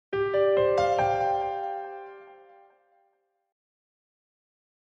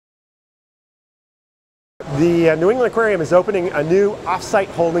The New England Aquarium is opening a new off-site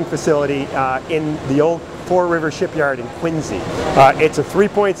holding facility in the old Four River Shipyard in Quincy. It's a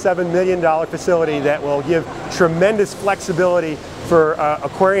 $3.7 million facility that will give tremendous flexibility for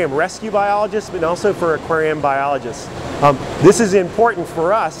aquarium rescue biologists, but also for aquarium biologists. This is important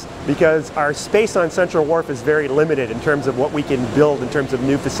for us because our space on Central Wharf is very limited in terms of what we can build in terms of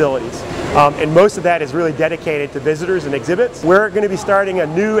new facilities. And most of that is really dedicated to visitors and exhibits. We're going to be starting a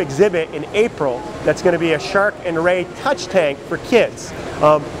new exhibit in April that's going to be a shark and ray touch tank for kids.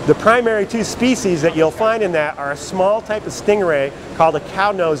 The primary two species that you'll find in that are a small type of stingray called a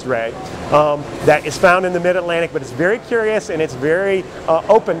cow-nosed ray that is found in the mid-Atlantic, but it's very curious and it's very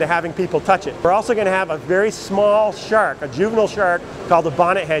open to having people touch it. We're also going to have a very small shark, a juvenile shark called the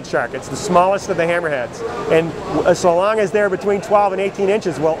bonnethead shark. It's the smallest of the hammerheads. And so long as they're between 12 and 18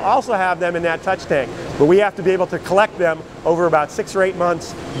 inches, we'll also have them in that touch tank. But we have to be able to collect them over about 6 or 8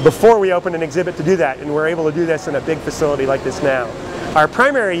 months before we open an exhibit to do that. And we're able to do this in a big facility like this now. Our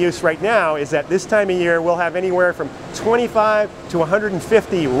primary use right now is that this time of year we'll have anywhere from 25 to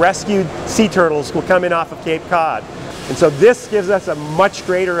 150 rescued sea turtles will come in off of Cape Cod. And so this gives us a much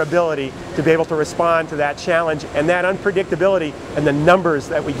greater ability to be able to respond to that challenge and that unpredictability and the numbers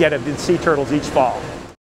that we get of the sea turtles each fall.